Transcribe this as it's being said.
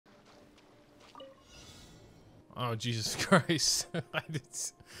Oh, Jesus Christ.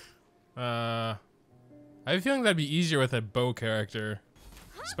 I have a feeling that'd be easier with a bow character.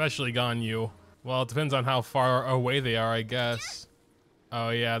 Especially Ganyu. Well, it depends on how far away they are, I guess. Oh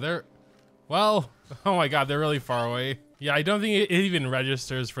yeah, they're... Well, oh my god, they're really far away. Yeah, I don't think it even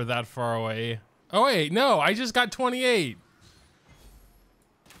registers for that far away. Oh wait, no, I just got 28.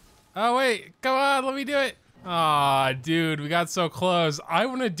 Oh wait, come on, let me do it. Aw, dude, we got so close. I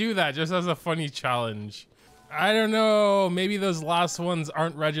want to do that just as a funny challenge. I don't know, maybe those last ones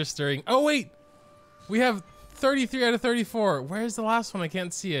aren't registering. Oh wait, we have 33 out of 34. Where's the last one? I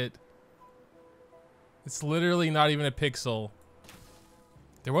can't see it. It's literally not even a pixel.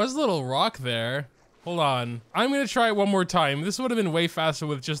 There was a little rock there. Hold on. I'm gonna try it one more time. This would have been way faster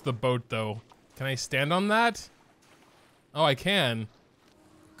with just the boat though. Can I stand on that? Oh, I can.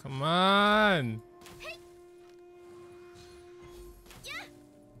 Come on.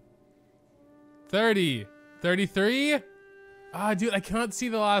 30. 33? Ah, dude, I cannot see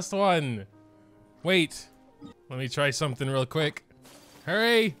the last one. Wait. Let me try something real quick.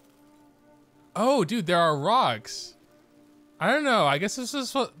 Hurry. Oh, dude, there are rocks. I don't know. I guess this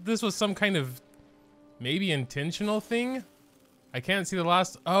was some kind of maybe intentional thing. I can't see the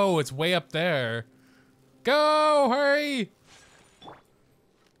last. Oh, it's way up there. Go, hurry.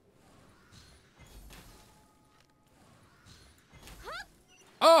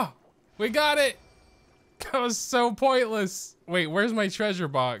 Oh, we got it. That was so pointless. Wait, where's my treasure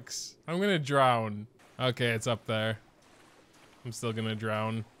box? I'm gonna drown. Okay, it's up there. I'm still gonna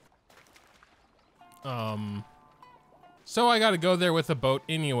drown. So I gotta go there with a boat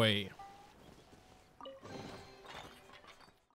anyway.